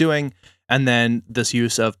child is doing, and then this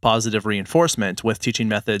use of positive reinforcement with teaching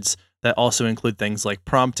methods that also include things like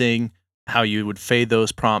prompting, how you would fade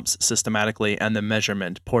those prompts systematically, and the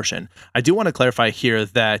measurement portion. I do want to clarify here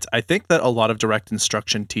that I think that a lot of direct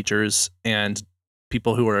instruction teachers and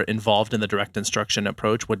people who are involved in the direct instruction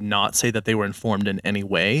approach would not say that they were informed in any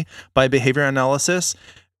way by behavior analysis.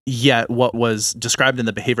 Yet what was described in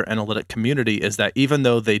the behavior analytic community is that even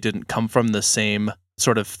though they didn't come from the same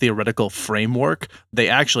sort of theoretical framework, they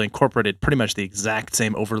actually incorporated pretty much the exact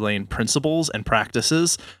same overlaying principles and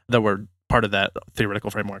practices that were part of that theoretical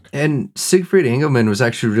framework. And Siegfried Engelmann was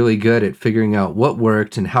actually really good at figuring out what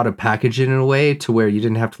worked and how to package it in a way to where you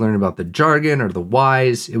didn't have to learn about the jargon or the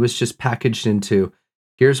whys. It was just packaged into,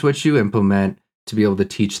 here's what you implement to be able to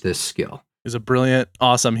teach this skill. He's a brilliant,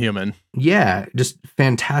 awesome human. Yeah, just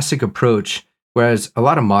fantastic approach. Whereas a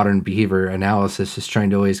lot of modern behavior analysis is trying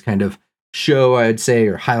to always kind of show, I'd say,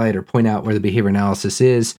 or highlight or point out where the behavior analysis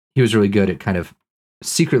is. He was really good at kind of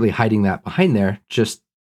secretly hiding that behind there, just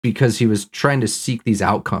because he was trying to seek these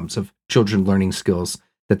outcomes of children learning skills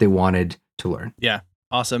that they wanted to learn. Yeah.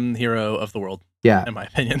 Awesome hero of the world. Yeah. In my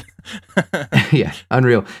opinion. Yeah.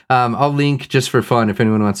 Unreal. I'll link just for fun if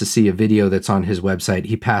anyone wants to see a video that's on his website.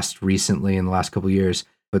 He passed recently in the last couple of years,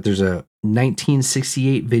 but there's a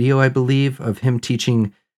 1968 video, I believe, of him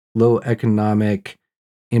teaching low economic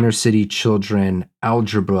inner city children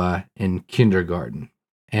algebra in kindergarten.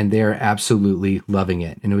 And they're absolutely loving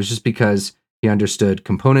it. And it was just because he understood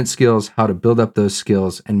component skills, how to build up those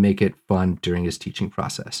skills, and make it fun during his teaching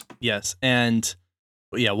process. Yes. And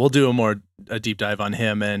yeah, we'll do a deep dive on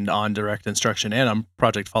him and on direct instruction and on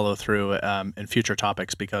project follow through in future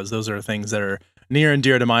topics, because those are things that are near and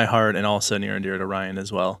dear to my heart and also near and dear to Ryan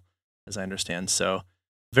as well, as I understand. So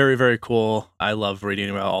very, very cool. I love reading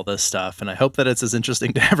about all this stuff, and I hope that it's as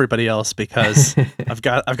interesting to everybody else, because I've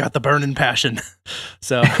got the burning passion.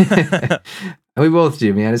 So we both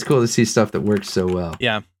do, man. It's cool to see stuff that works so well.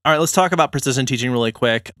 Yeah. All right, let's talk about precision teaching really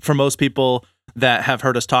quick. For most people that have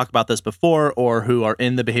heard us talk about this before or who are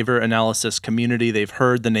in the behavior analysis community, they've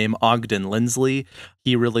heard the name Ogden Lindsley.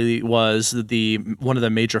 He really was one of the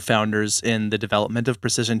major founders in the development of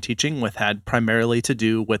precision teaching, which had primarily to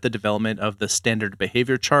do with the development of the standard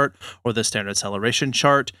behavior chart or the standard acceleration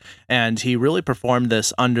chart. And he really performed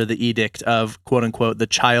this under the edict of, quote unquote, the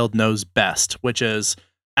child knows best, which is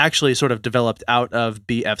actually sort of developed out of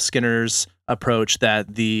B.F. Skinner's approach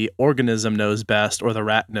that the organism knows best, or the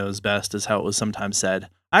rat knows best, is how it was sometimes said.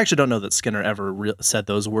 I actually don't know that Skinner ever said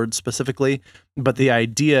those words specifically, but the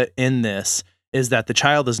idea in this is that the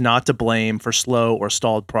child is not to blame for slow or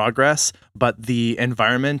stalled progress, but the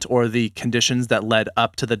environment or the conditions that led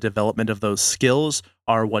up to the development of those skills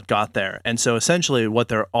are what got there. And so essentially what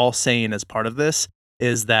they're all saying as part of this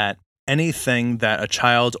is that anything that a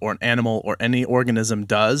child or an animal or any organism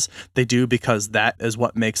does, they do because that is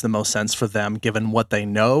what makes the most sense for them given what they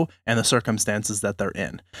know and the circumstances that they're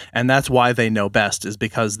in. And that's why they know best, is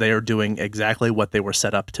because they are doing exactly what they were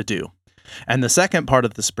set up to do. And the second part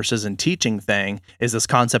of this precision teaching thing is this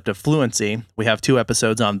concept of fluency. We have 2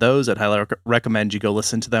 episodes on those. I'd highly recommend you go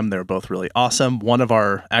listen to them. They're both really awesome. One of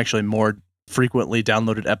our actually more frequently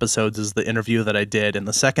downloaded episodes is the interview that I did in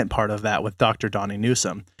the second part of that with Dr. Donnie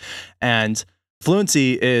Newsom. And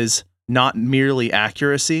fluency is not merely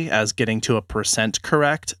accuracy as getting to a percent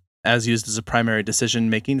correct, as used as a primary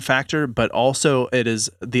decision-making factor, but also it is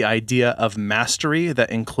the idea of mastery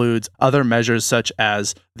that includes other measures such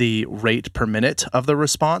as the rate per minute of the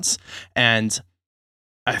response. And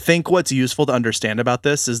I think what's useful to understand about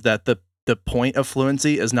this is that the point of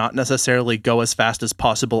fluency is not necessarily go as fast as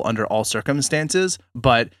possible under all circumstances,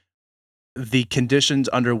 but the conditions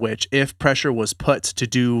under which, if pressure was put to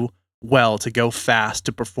do well, to go fast,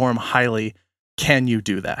 to perform highly, can you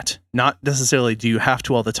do that? Not necessarily do you have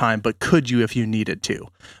to all the time, but could you if you needed to?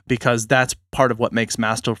 Because that's part of what makes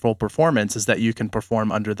masterful performance, is that you can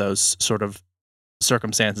perform under those sort of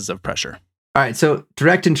circumstances of pressure. All right, so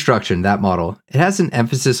direct instruction, that model, it has an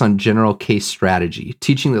emphasis on general case strategy,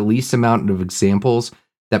 teaching the least amount of examples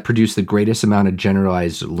that produce the greatest amount of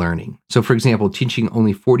generalized learning. So for example, teaching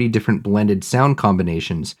only 40 different blended sound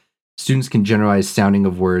combinations, students can generalize sounding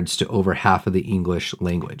of words to over half of the English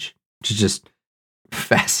language, which is just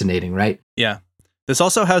fascinating, right? Yeah. This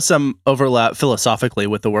also has some overlap philosophically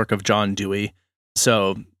with the work of John Dewey.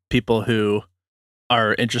 So people who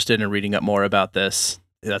are interested in reading up more about this,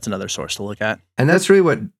 that's another source to look at. And that's really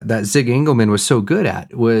what that Zig Engelman was so good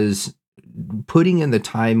at, was putting in the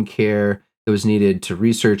time, care that was needed to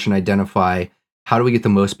research and identify how do we get the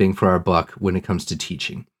most bang for our buck when it comes to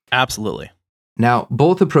teaching. Absolutely. Now,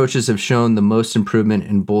 both approaches have shown the most improvement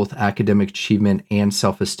in both academic achievement and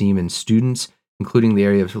self-esteem in students, including the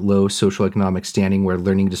area of low socioeconomic standing where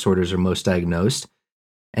learning disorders are most diagnosed.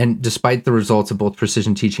 And despite the results of both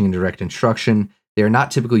precision teaching and direct instruction, they are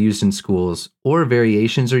not typically used in schools, or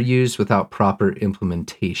variations are used without proper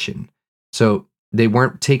implementation. So they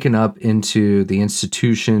weren't taken up into the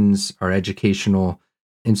institutions or educational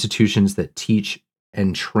institutions that teach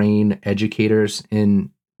and train educators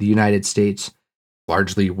in the United States,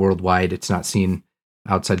 largely worldwide. It's not seen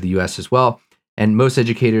outside the US as well. And most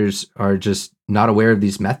educators are just not aware of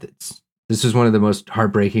these methods. This is one of the most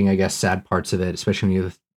heartbreaking, I guess, sad parts of it,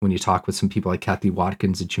 especially when you talk with some people like Kathy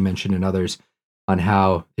Watkins that you mentioned and others, on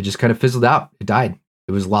how it just kind of fizzled out. It died.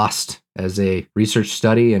 It was lost as a research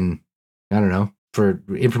study, and I don't know, for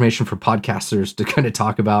information for podcasters to kind of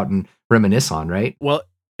talk about and reminisce on, right? Well,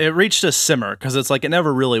 it reached a simmer because it's like it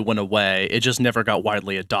never really went away. It just never got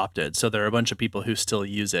widely adopted. So there are a bunch of people who still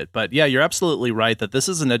use it. But yeah, you're absolutely right that this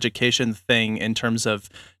is an education thing in terms of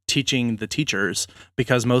teaching the teachers,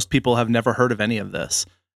 because most people have never heard of any of this.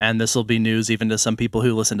 And this will be news even to some people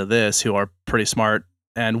who listen to this who are pretty smart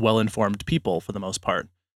and well-informed people for the most part.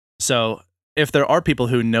 So if there are people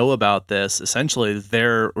who know about this, essentially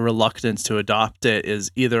their reluctance to adopt it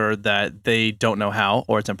is either that they don't know how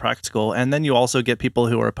or it's impractical. And then you also get people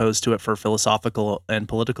who are opposed to it for philosophical and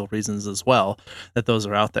political reasons as well, that those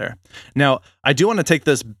are out there. Now, I do want to take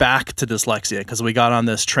this back to dyslexia because we got on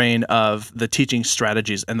this train of the teaching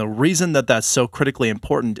strategies. And the reason that that's so critically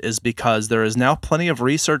important is because there is now plenty of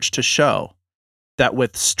research to show that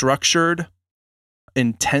with structured,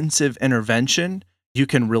 intensive intervention, you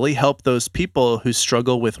can really help those people who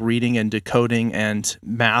struggle with reading and decoding, and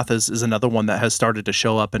math is another one that has started to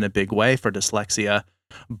show up in a big way for dyslexia,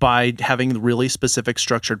 by having really specific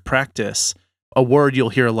structured practice. A word you'll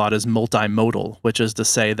hear a lot is multimodal, which is to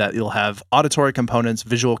say that you'll have auditory components,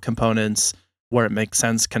 visual components, where it makes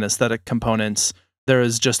sense, kinesthetic components. There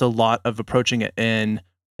is just a lot of approaching it in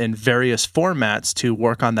various formats to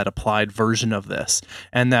work on that applied version of this,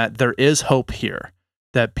 and that there is hope here.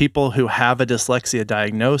 That people who have a dyslexia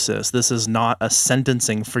diagnosis, this is not a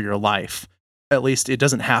sentencing for your life. At least it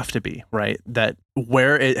doesn't have to be, right? That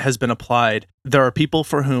where it has been applied, there are people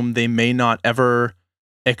for whom they may not ever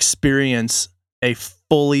experience a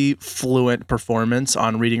fully fluent performance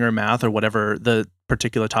on reading or math or whatever the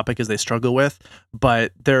particular topic is they struggle with,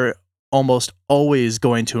 but they're almost always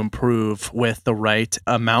going to improve with the right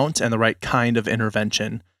amount and the right kind of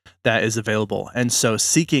intervention that is available. And so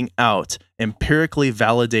seeking out empirically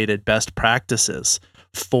validated best practices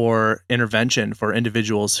for intervention for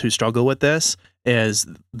individuals who struggle with this is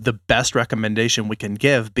the best recommendation we can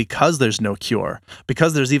give, because there's no cure,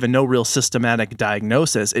 because there's even no real systematic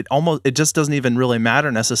diagnosis. It just doesn't even really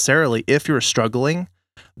matter necessarily. If you're struggling,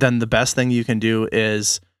 then the best thing you can do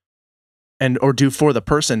is or do for the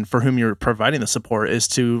person for whom you're providing the support is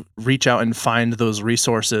to reach out and find those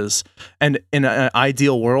resources. And in an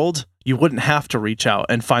ideal world, you wouldn't have to reach out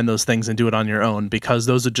and find those things and do it on your own, because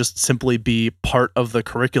those would just simply be part of the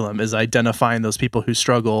curriculum, is identifying those people who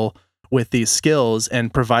struggle with these skills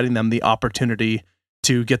and providing them the opportunity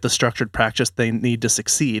to get the structured practice they need to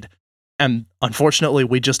succeed. And unfortunately,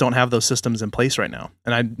 we just don't have those systems in place right now.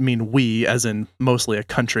 And I mean we, as in mostly a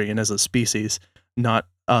country and as a species, not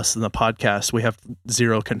us in the podcast. We have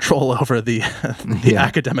zero control over the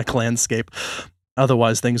academic landscape.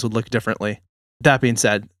 Otherwise, things would look differently. That being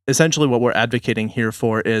said, essentially what we're advocating here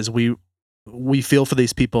for is we feel for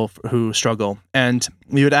these people who struggle. And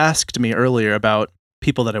you had asked me earlier about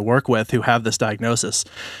people that I work with who have this diagnosis.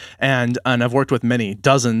 And I've worked with many,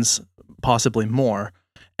 dozens, possibly more.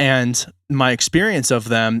 And my experience of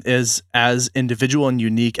them is as individual and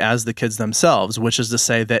unique as the kids themselves, which is to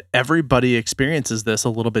say that everybody experiences this a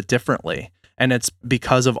little bit differently. And it's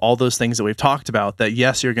because of all those things that we've talked about, that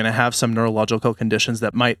yes, you're going to have some neurological conditions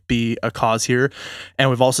that might be a cause here.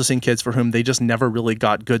 And we've also seen kids for whom they just never really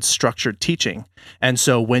got good structured teaching. And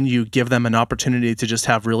so when you give them an opportunity to just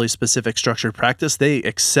have really specific structured practice, they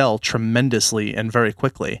excel tremendously and very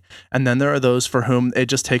quickly. And then there are those for whom it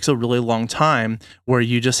just takes a really long time, where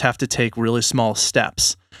you just have to take really small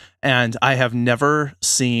steps. And I have never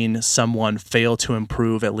seen someone fail to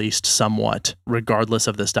improve at least somewhat, regardless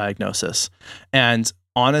of this diagnosis. And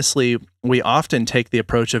honestly, we often take the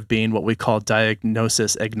approach of being what we call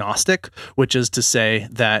diagnosis agnostic, which is to say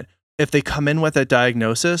that if they come in with a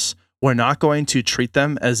diagnosis, we're not going to treat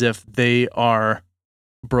them as if they are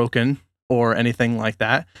broken or anything like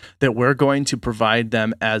that, that we're going to provide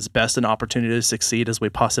them as best an opportunity to succeed as we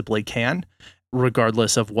possibly can,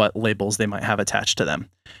 regardless of what labels they might have attached to them.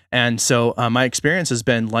 And so my experience has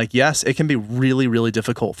been like, yes, it can be really, really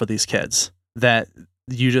difficult for these kids, that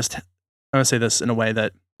you just, I'm going to say this in a way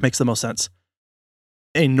that makes the most sense.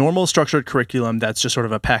 A normal structured curriculum that's just sort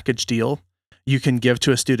of a package deal, you can give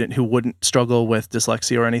to a student who wouldn't struggle with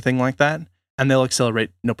dyslexia or anything like that, and they'll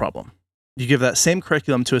accelerate no problem. You give that same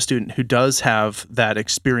curriculum to a student who does have that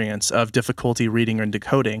experience of difficulty reading or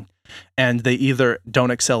decoding, and they either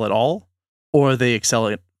don't excel at all, or they excel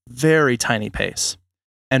at very tiny pace.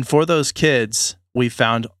 And for those kids, we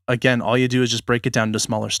found, again, all you do is just break it down into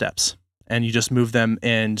smaller steps, and you just move them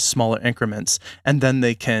in smaller increments, and then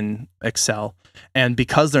they can excel. And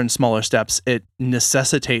because they're in smaller steps, it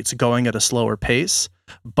necessitates going at a slower pace,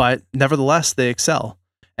 but nevertheless, they excel.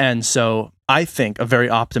 And so I think a very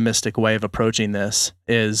optimistic way of approaching this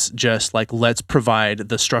is just like, let's provide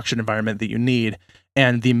the structured environment that you need.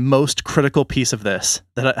 And the most critical piece of this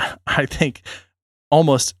that I think,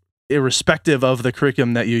 almost irrespective of the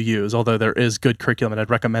curriculum that you use, although there is good curriculum and I'd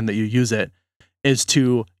recommend that you use it, is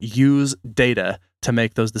to use data to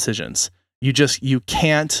make those decisions. You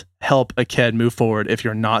can't help a kid move forward if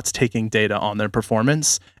you're not taking data on their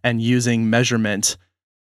performance and using measurement.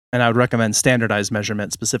 And I would recommend standardized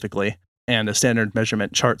measurement specifically, and a standard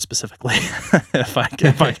measurement chart specifically, if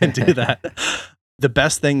I can do that. The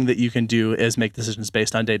best thing that you can do is make decisions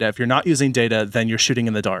based on data. If you're not using data, then you're shooting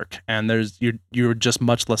in the dark, and you're just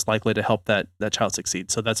much less likely to help that child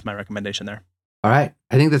succeed. So that's my recommendation there. All right.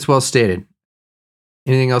 I think that's well stated.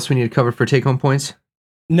 Anything else we need to cover for take-home points?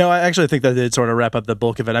 No, I actually think that did sort of wrap up the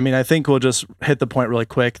bulk of it. I mean, I think we'll just hit the point really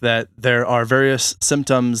quick that there are various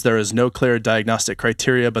symptoms. There is no clear diagnostic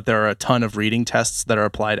criteria, but there are a ton of reading tests that are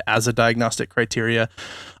applied as a diagnostic criteria.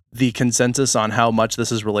 The consensus on how much this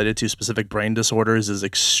is related to specific brain disorders is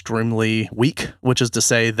extremely weak, which is to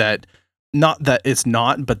say that not that it's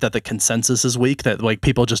not, but that the consensus is weak, that like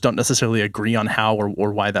people just don't necessarily agree on how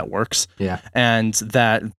or why that works. Yeah. And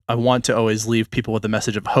that I want to always leave people with a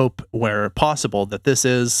message of hope where possible, that this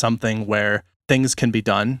is something where things can be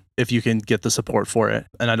done if you can get the support for it.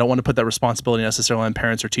 And I don't want to put that responsibility necessarily on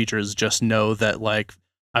parents or teachers. Just know that like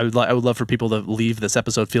I would love for people to leave this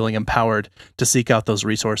episode feeling empowered to seek out those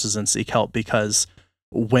resources and seek help, because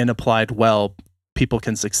when applied well, people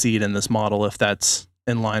can succeed in this model if that's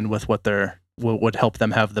in line with what would help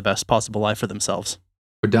them have the best possible life for themselves.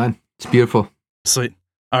 We're done. It's beautiful. Sweet.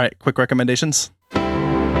 All right, quick recommendations.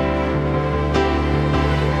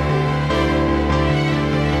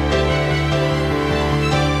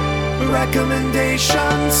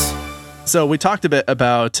 Recommendations. So we talked a bit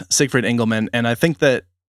about Siegfried Engelmann, and I think that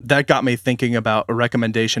that got me thinking about a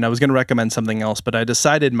recommendation. I was going to recommend something else, but I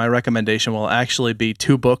decided my recommendation will actually be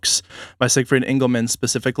 2 books by Siegfried Engelmann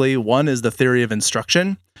specifically. One is The Theory of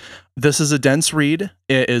Instruction. This is a dense read.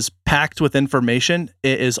 It is packed with information.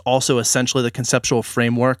 It is also essentially the conceptual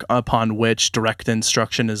framework upon which direct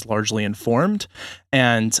instruction is largely informed.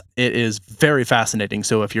 And it is very fascinating.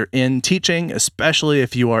 So if you're in teaching, especially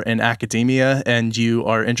if you are in academia and you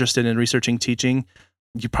are interested in researching teaching,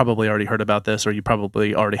 you probably already heard about this, or you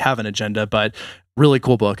probably already have an agenda, but really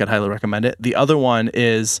cool book. I'd highly recommend it. The other one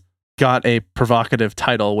is got a provocative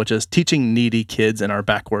title, which is Teaching Needy Kids in Our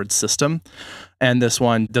Backwards System. And this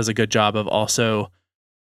one does a good job of also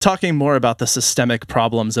talking more about the systemic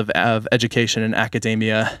problems of education and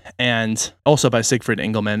academia, and also by Siegfried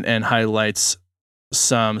Engelmann, and highlights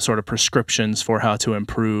some sort of prescriptions for how to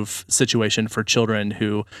improve situation for children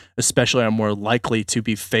who especially are more likely to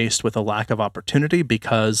be faced with a lack of opportunity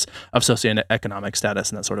because of socioeconomic status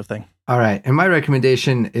and that sort of thing. All right. And my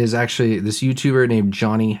recommendation is actually this YouTuber named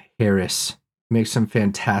Johnny Harris. He makes some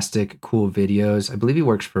fantastic, cool videos. I believe he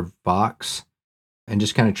works for Vox and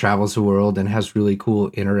just kind of travels the world and has really cool,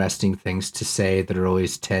 interesting things to say that are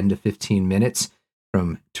always 10 to 15 minutes,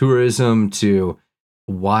 from tourism to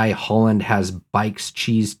why Holland has bikes,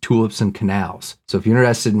 cheese, tulips, and canals. So if you're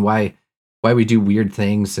interested in why we do weird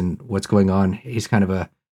things and what's going on, he's kind of a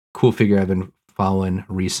cool figure I've been following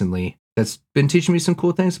recently that's been teaching me some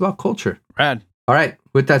cool things about culture. Rad. All right.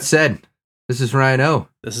 With that said, this is Ryan O.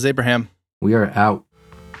 This is Abraham. We are out.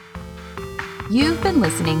 You've been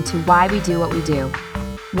listening to Why We Do What We Do.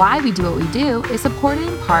 Why We Do What We Do is supported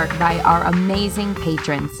in part by our amazing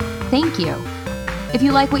patrons. Thank you. If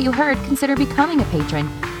you like what you heard, consider becoming a patron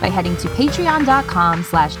by heading to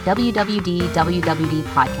patreon.com/WWDWWD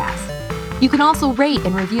podcast. You can also rate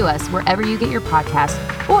and review us wherever you get your podcasts,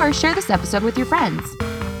 or share this episode with your friends.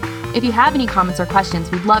 If you have any comments or questions,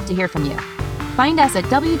 we'd love to hear from you. Find us at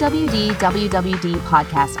WWDWWD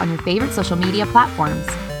podcast on your favorite social media platforms.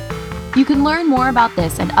 You can learn more about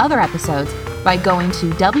this and other episodes by going to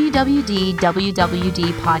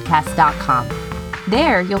www.wwdpodcast.com.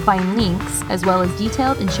 There, you'll find links as well as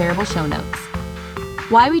detailed and shareable show notes.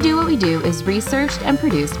 Why We Do What We Do is researched and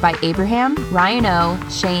produced by Abraham, Ryan O.,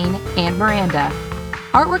 Shane, and Miranda.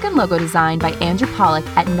 Artwork and logo design by Andrew Pollock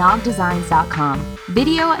at nogdesigns.com.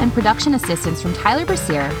 Video and production assistance from Tyler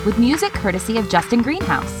Brasier, with music courtesy of Justin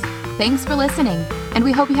Greenhouse. Thanks for listening, and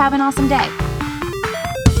we hope you have an awesome day.